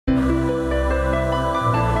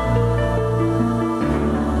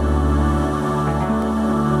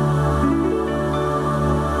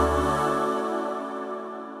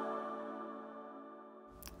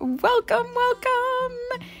welcome.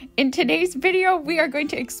 In today's video, we are going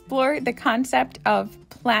to explore the concept of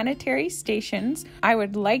planetary stations. I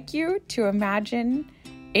would like you to imagine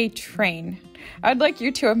a train. I'd like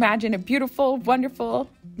you to imagine a beautiful, wonderful,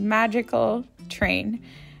 magical train.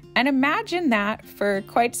 And imagine that for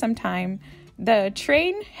quite some time, the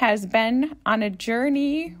train has been on a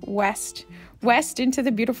journey west into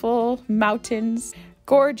the beautiful mountains,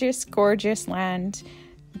 gorgeous, gorgeous land.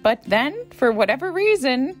 But then, for whatever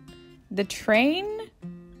reason, the train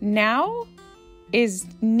now is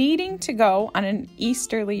needing to go on an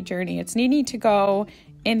easterly journey. It's needing to go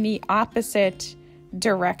in the opposite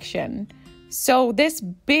direction. So this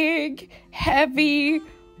big, heavy,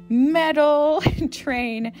 metal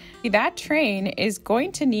train, that train is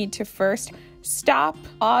going to need to first stop,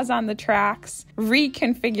 pause on the tracks,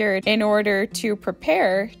 reconfigure in order to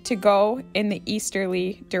prepare to go in the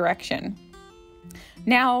easterly direction.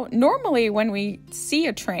 Now, normally when we see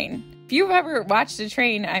a train, if you've ever watched a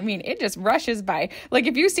train, I mean, it just rushes by. Like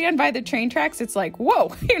if you stand by the train tracks, it's like,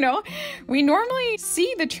 whoa, we normally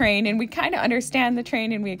see the train and we kind of understand the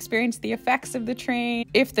train and we experience the effects of the train.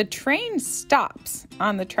 If the train stops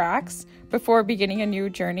on the tracks before beginning a new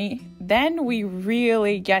journey, then we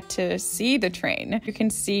really get to see the train. You can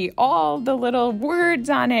see all the little words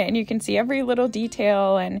on it and you can see every little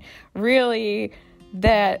detail, and really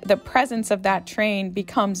the presence of that train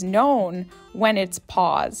becomes known when it's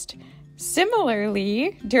paused.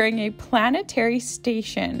 Similarly, during a planetary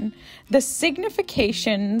station, the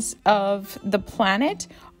significations of the planet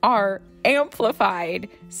are amplified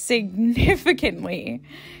significantly.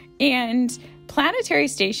 And planetary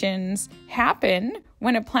stations happen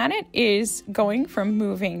when a planet is going from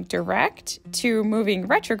moving direct to moving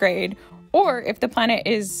retrograde, or if the planet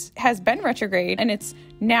has been retrograde and it's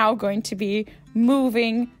now going to be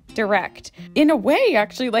moving direct. In a way,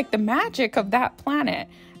 actually, like the magic of that planet,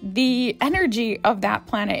 the energy of that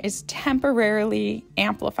planet is temporarily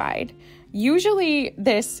amplified. Usually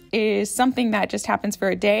this is something that just happens for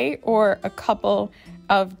a day or a couple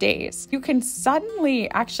of days. You can suddenly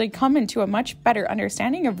actually come into a much better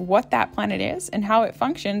understanding of what that planet is and how it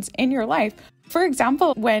functions in your life. For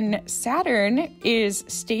example, when Saturn is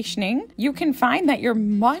stationing, you can find that you're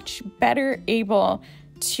much better able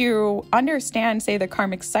to understand, say, the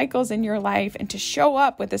karmic cycles in your life and to show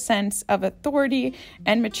up with a sense of authority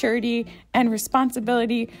and maturity and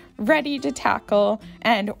responsibility, ready to tackle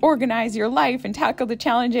and organize your life and tackle the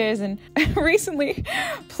challenges. And recently,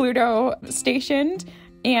 Pluto stationed,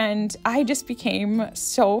 and I just became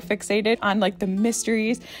so fixated on like the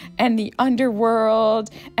mysteries and the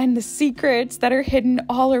underworld and the secrets that are hidden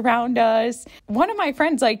all around us. One of my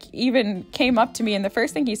friends even came up to me, and the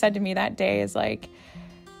first thing he said to me that day is like,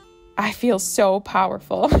 I feel so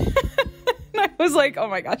powerful. I was like, oh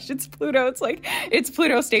my gosh, it's Pluto. It's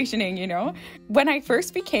Pluto stationing, When I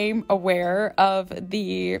first became aware of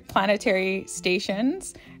the planetary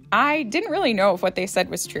stations, I didn't really know if what they said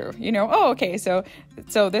was true.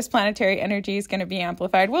 So this planetary energy is going to be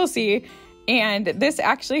amplified. We'll see. And this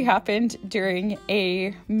actually happened during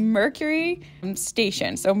a Mercury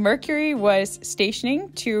station. So Mercury was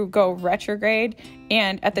stationing to go retrograde.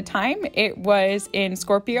 And at the time it was in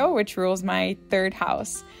Scorpio, which rules my third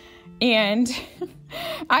house. And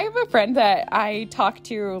I have a friend that I talk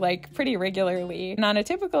to pretty regularly. And on a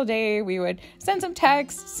typical day, we would send some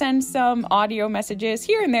texts, send some audio messages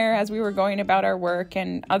here and there as we were going about our work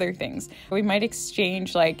and other things. We might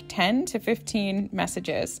exchange 10 to 15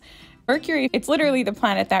 messages. Mercury, it's literally the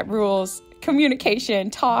planet that rules communication,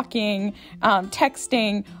 talking,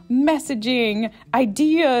 texting, messaging,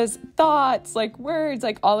 ideas, thoughts, words,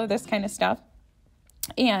 all of this kind of stuff.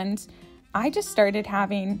 And I just started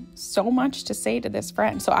having so much to say to this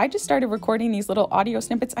friend. So I just started recording these little audio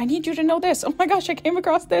snippets. I need you to know this. Oh my gosh, I came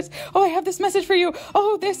across this. Oh, I have this message for you.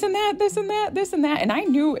 Oh, this and that, this and that, this and that. And I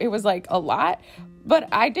knew it was a lot, but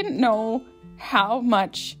I didn't know how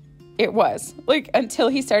much it was until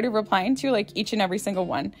he started replying to each and every single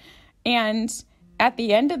one. And at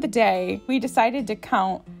the end of the day, we decided to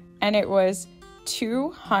count, and it was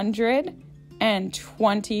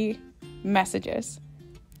 220 messages.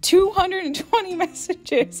 220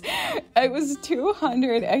 messages. It was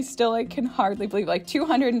 200. I still can hardly believe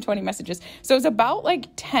 220 messages. So it's about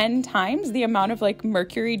 10 times the amount of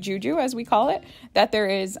Mercury juju, as we call it, that there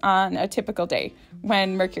is on a typical day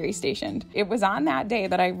when Mercury stationed. It was on that day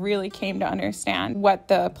that I really came to understand what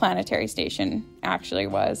the planetary station actually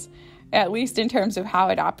was, at least in terms of how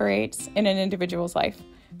it operates in an individual's life.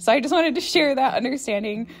 So I just wanted to share that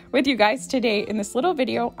understanding with you guys today in this little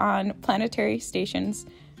video on planetary stations.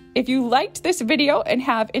 If you liked this video and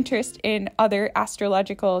have interest in other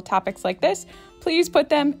astrological topics like this, please put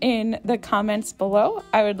them in the comments below.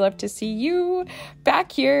 I would love to see you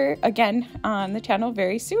back here again on the channel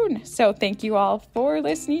very soon. So thank you all for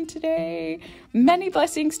listening today. Many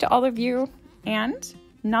blessings to all of you, and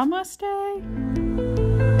namaste.